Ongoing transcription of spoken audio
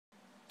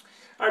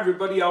Hi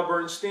everybody, Al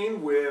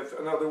Bernstein with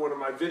another one of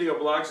my video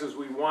blogs as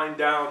we wind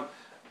down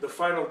the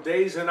final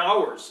days and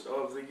hours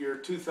of the year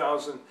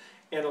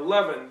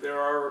 2011.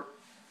 There are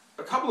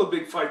a couple of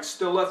big fights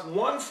still left,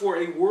 one for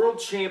a world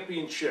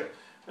championship,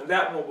 and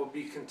that one will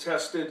be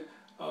contested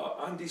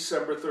on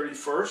December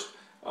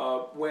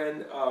 31st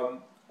when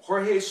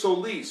Jorge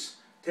Solis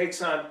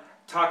takes on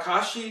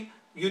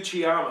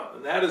Solis-Uchiyama,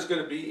 and that is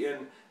going to be in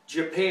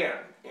Japan.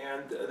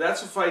 And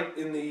that's a fight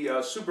in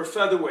the super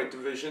featherweight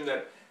division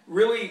that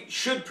really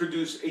should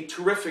produce a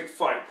terrific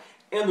fight.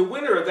 And the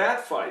winner of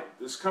that fight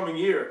this coming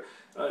year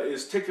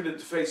is ticketed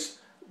to face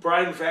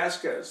Brian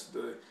Vasquez,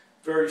 the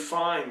very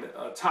fine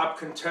top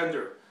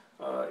contender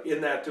in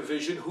that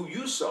division, who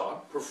you saw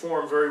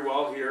perform very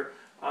well here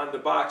on the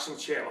boxing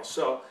channel.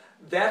 So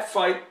that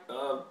fight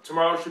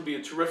tomorrow should be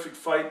a terrific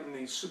fight in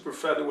the super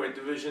featherweight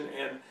division,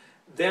 and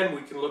then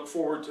we can look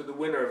forward to the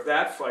winner of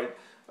that fight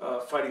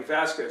fighting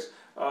Vasquez.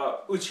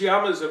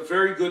 Uchiyama is a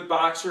very good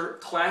boxer,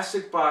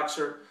 classic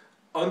boxer,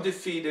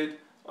 undefeated,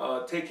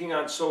 taking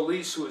on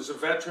Solis, who is a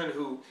veteran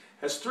who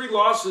has 3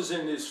 losses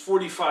in his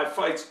 45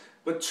 fights,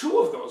 but 2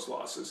 of those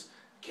losses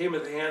came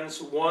at the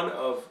hands, one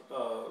of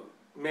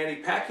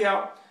Manny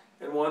Pacquiao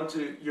and one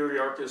to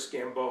Yuriorkis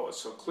Gamboa.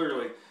 So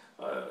clearly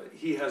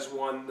he has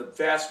won the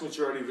vast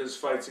majority of his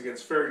fights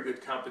against very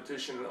good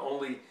competition, and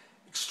only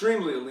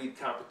extremely elite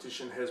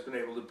competition has been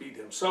able to beat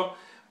him. So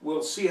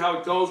we'll see how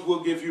it goes.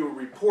 We'll give you a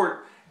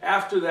report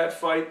after that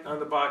fight on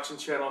the boxing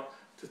channel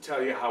to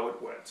tell you how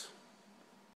it went.